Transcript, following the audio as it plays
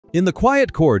In the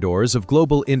quiet corridors of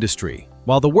global industry,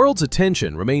 while the world's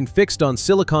attention remained fixed on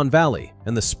Silicon Valley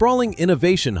and the sprawling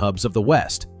innovation hubs of the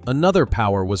West, another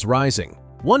power was rising,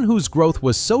 one whose growth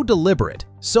was so deliberate,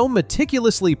 so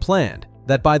meticulously planned,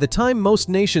 that by the time most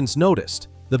nations noticed,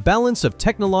 the balance of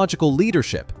technological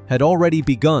leadership had already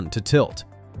begun to tilt.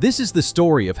 This is the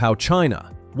story of how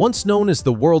China, once known as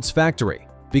the world's factory,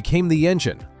 became the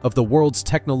engine of the world's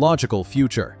technological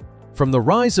future. From the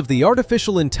rise of the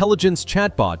artificial intelligence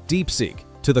chatbot DeepSeek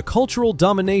to the cultural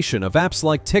domination of apps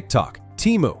like TikTok,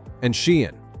 Temu, and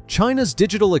Shein, China's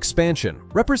digital expansion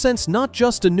represents not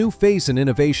just a new phase in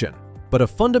innovation, but a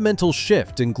fundamental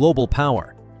shift in global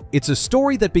power. It's a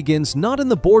story that begins not in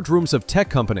the boardrooms of tech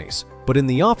companies, but in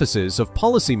the offices of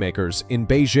policymakers in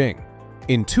Beijing.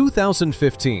 In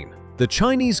 2015, the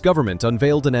Chinese government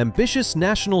unveiled an ambitious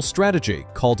national strategy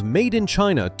called Made in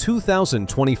China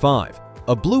 2025,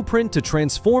 a blueprint to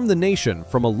transform the nation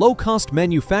from a low-cost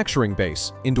manufacturing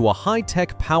base into a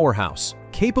high-tech powerhouse,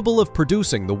 capable of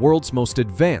producing the world's most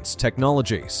advanced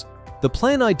technologies. The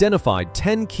plan identified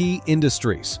 10 key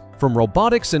industries, from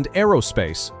robotics and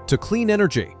aerospace to clean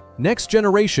energy,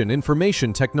 next-generation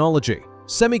information technology,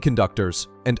 semiconductors,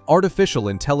 and artificial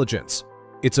intelligence.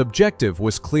 Its objective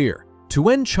was clear: to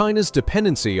end China's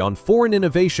dependency on foreign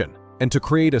innovation and to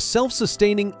create a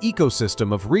self-sustaining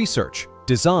ecosystem of research,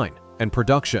 design, and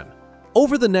production.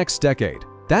 Over the next decade,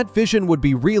 that vision would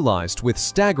be realized with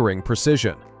staggering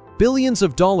precision. Billions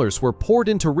of dollars were poured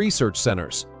into research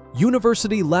centers,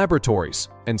 university laboratories,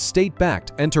 and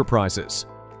state-backed enterprises.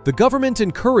 The government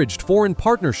encouraged foreign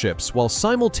partnerships while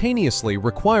simultaneously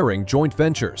requiring joint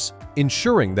ventures,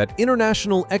 ensuring that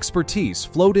international expertise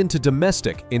flowed into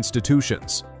domestic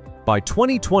institutions. By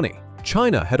 2020,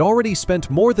 China had already spent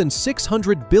more than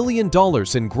 $600 billion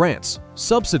in grants,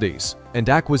 subsidies, and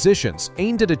acquisitions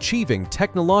aimed at achieving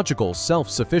technological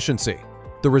self-sufficiency.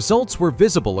 The results were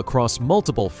visible across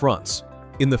multiple fronts.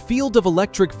 In the field of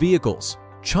electric vehicles,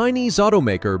 Chinese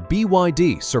automaker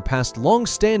BYD surpassed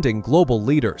long-standing global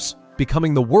leaders,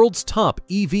 becoming the world's top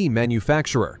EV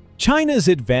manufacturer. China's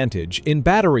advantage in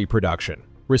battery production,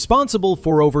 responsible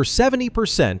for over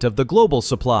 70% of the global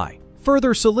supply,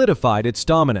 further solidified its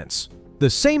dominance. The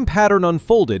same pattern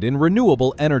unfolded in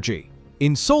renewable energy.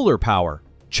 In solar power,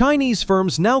 Chinese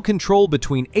firms now control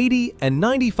between 80 and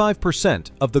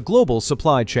 95% of the global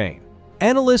supply chain.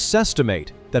 Analysts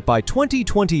estimate that by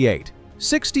 2028,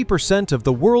 60% of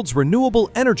the world's renewable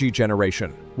energy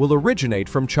generation will originate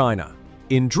from China.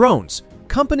 In drones,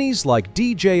 companies like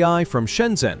DJI from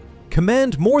Shenzhen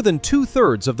command more than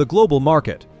 2/3 of the global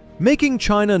market, making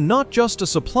China not just a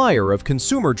supplier of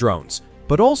consumer drones,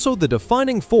 but also the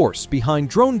defining force behind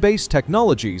drone-based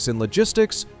technologies in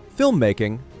logistics,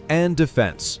 filmmaking, and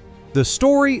defense. The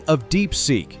story of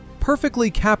DeepSeek perfectly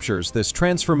captures this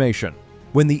transformation.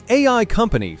 When the AI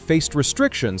company faced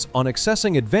restrictions on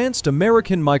accessing advanced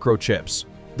American microchips,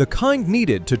 the kind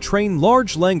needed to train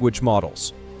large language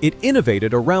models, it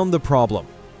innovated around the problem.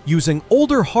 Using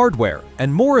older hardware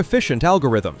and more efficient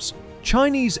algorithms,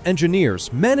 Chinese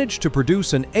engineers managed to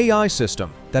produce an AI system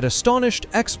that astonished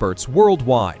experts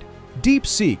worldwide.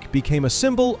 DeepSeek became a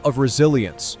symbol of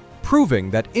resilience, proving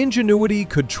that ingenuity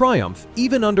could triumph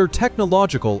even under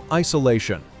technological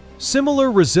isolation.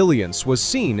 Similar resilience was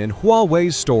seen in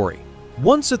Huawei's story.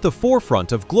 Once at the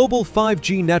forefront of global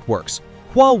 5G networks,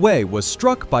 Huawei was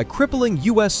struck by crippling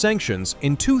US sanctions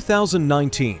in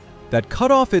 2019 that cut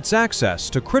off its access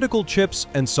to critical chips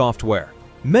and software.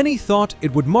 Many thought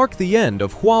it would mark the end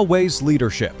of Huawei's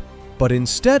leadership, but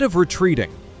instead of retreating,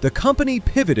 the company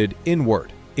pivoted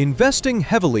inward, investing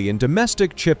heavily in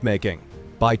domestic chip making.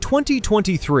 By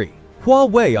 2023,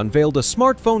 Huawei unveiled a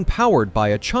smartphone powered by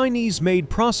a Chinese-made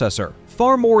processor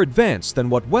far more advanced than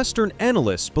what Western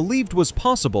analysts believed was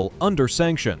possible under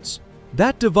sanctions.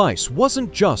 That device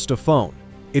wasn't just a phone.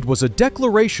 It was a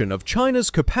declaration of China's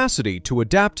capacity to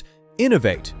adapt,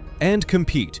 innovate, and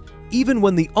compete, even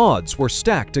when the odds were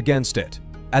stacked against it.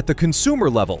 At the consumer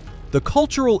level, the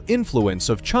cultural influence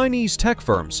of Chinese tech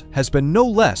firms has been no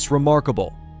less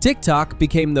remarkable. TikTok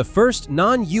became the first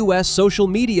non-US social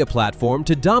media platform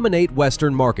to dominate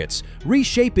Western markets,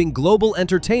 reshaping global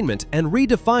entertainment and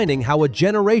redefining how a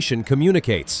generation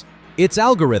communicates. Its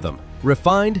algorithm,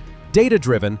 refined,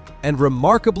 data-driven, and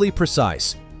remarkably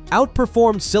precise,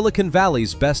 outperformed Silicon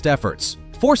Valley's best efforts,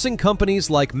 forcing companies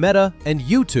like Meta and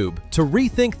YouTube to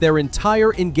rethink their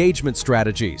entire engagement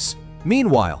strategies.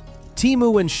 Meanwhile,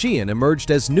 Temu and Shein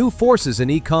emerged as new forces in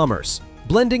e-commerce,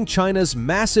 blending China's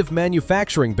massive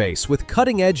manufacturing base with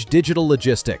cutting-edge digital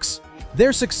logistics.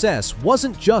 Their success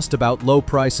wasn't just about low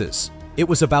prices. It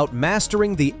was about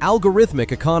mastering the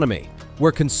algorithmic economy,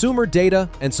 where consumer data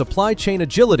and supply chain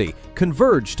agility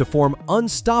converge to form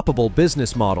unstoppable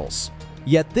business models.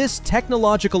 Yet this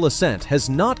technological ascent has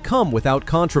not come without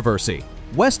controversy.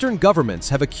 Western governments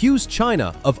have accused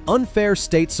China of unfair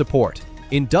state support,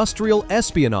 industrial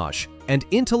espionage, and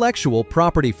intellectual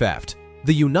property theft.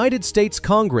 The United States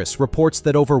Congress reports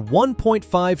that over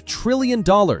 $1.5 trillion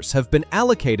have been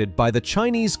allocated by the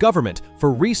Chinese government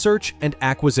for research and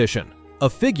acquisition, a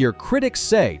figure critics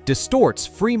say distorts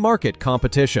free market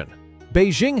competition.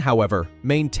 Beijing, however,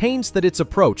 maintains that its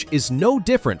approach is no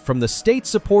different from the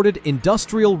state-supported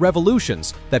industrial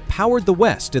revolutions that powered the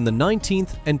West in the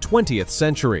 19th and 20th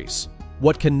centuries.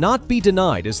 What cannot be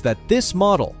denied is that this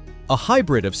model, a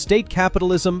hybrid of state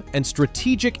capitalism and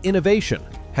strategic innovation,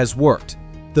 has worked.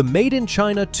 The Made in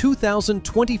China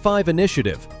 2025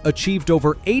 initiative achieved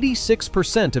over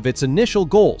 86% of its initial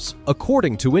goals,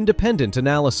 according to independent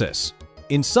analysis.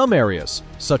 In some areas,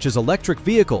 such as electric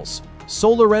vehicles,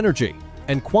 solar energy,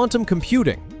 and quantum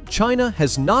computing, China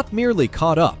has not merely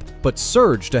caught up, but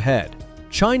surged ahead.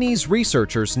 Chinese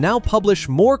researchers now publish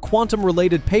more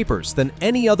quantum-related papers than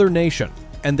any other nation,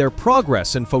 and their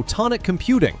progress in photonic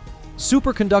computing,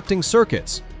 superconducting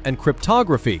circuits, and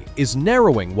cryptography is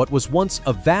narrowing what was once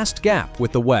a vast gap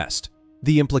with the West.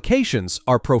 The implications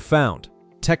are profound.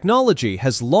 Technology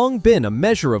has long been a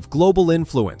measure of global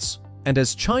influence, and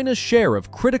as China's share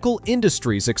of critical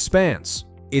industries expands,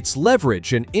 its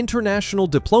leverage in international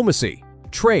diplomacy,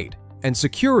 trade, and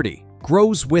security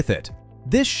grows with it.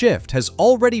 This shift has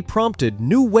already prompted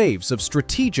new waves of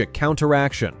strategic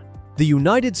counteraction. The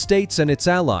United States and its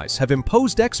allies have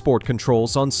imposed export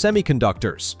controls on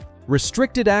semiconductors,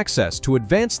 restricted access to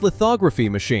advanced lithography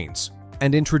machines,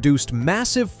 and introduced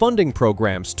massive funding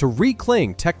programs to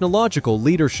reclaim technological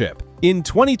leadership. In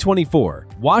 2024,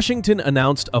 Washington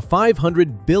announced a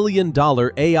 $500 billion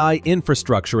AI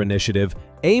infrastructure initiative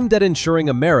aimed at ensuring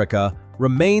America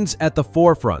remains at the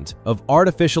forefront of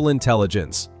artificial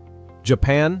intelligence.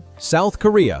 Japan, South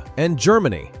Korea, and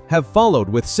Germany have followed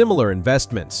with similar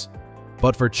investments.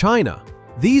 But for China,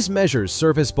 these measures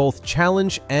serve as both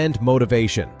challenge and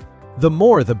motivation. The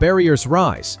more the barriers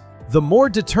rise, the more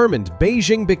determined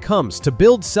Beijing becomes to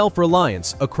build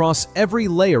self-reliance across every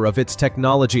layer of its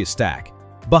technology stack.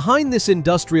 Behind this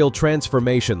industrial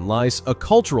transformation lies a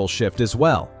cultural shift as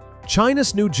well.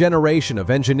 China's new generation of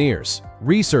engineers,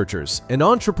 researchers, and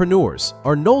entrepreneurs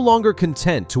are no longer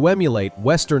content to emulate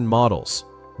Western models.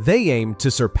 They aim to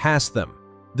surpass them.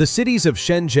 The cities of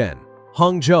Shenzhen,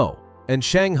 Hangzhou, and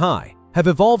Shanghai have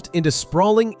evolved into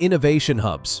sprawling innovation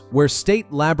hubs where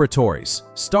state laboratories,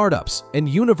 startups, and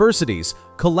universities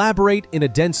collaborate in a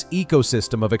dense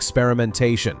ecosystem of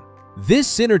experimentation. This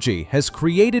synergy has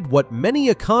created what many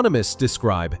economists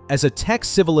describe as a tech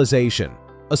civilization,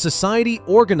 a society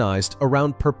organized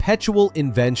around perpetual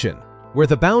invention, where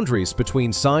the boundaries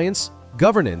between science,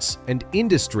 governance, and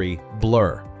industry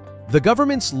blur. The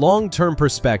government's long-term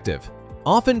perspective,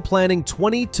 often planning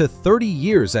 20 to 30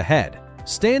 years ahead,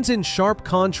 stands in sharp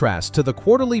contrast to the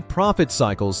quarterly profit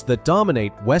cycles that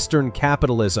dominate Western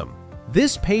capitalism.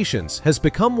 This patience has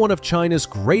become one of China's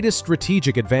greatest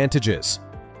strategic advantages.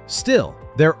 Still,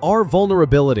 there are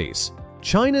vulnerabilities.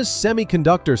 China's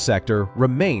semiconductor sector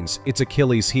remains its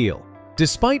Achilles heel.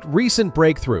 Despite recent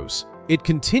breakthroughs, it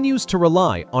continues to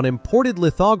rely on imported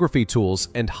lithography tools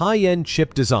and high-end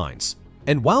chip designs.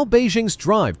 And while Beijing's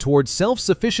drive towards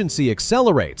self-sufficiency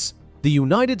accelerates, the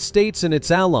United States and its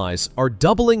allies are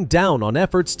doubling down on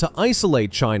efforts to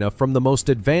isolate China from the most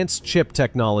advanced chip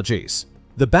technologies.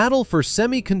 The battle for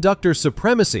semiconductor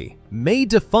supremacy may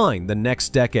define the next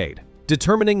decade,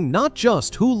 determining not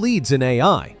just who leads in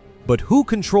AI, but who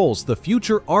controls the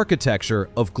future architecture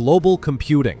of global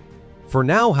computing. For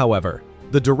now, however,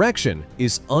 the direction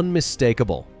is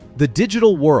unmistakable. The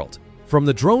digital world, from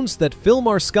the drones that film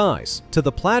our skies to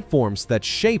the platforms that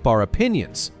shape our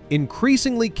opinions,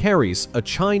 increasingly carries a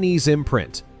Chinese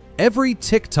imprint. Every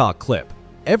TikTok clip,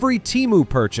 every Temu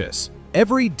purchase,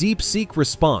 every DeepSeek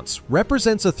response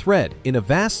represents a thread in a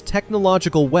vast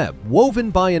technological web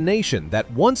woven by a nation that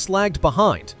once lagged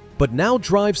behind, but now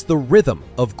drives the rhythm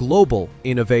of global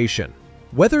innovation.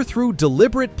 Whether through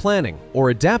deliberate planning or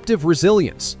adaptive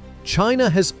resilience, China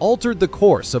has altered the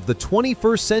course of the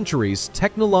 21st century's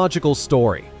technological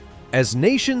story. As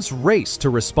nations race to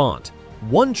respond,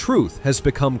 one truth has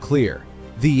become clear.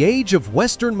 The age of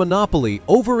Western monopoly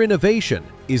over innovation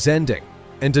is ending,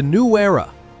 and a new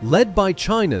era, led by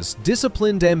China's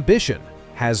disciplined ambition,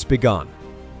 has begun.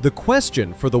 The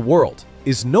question for the world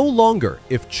is no longer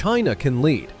if China can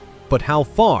lead, but how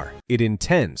far it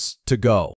intends to go.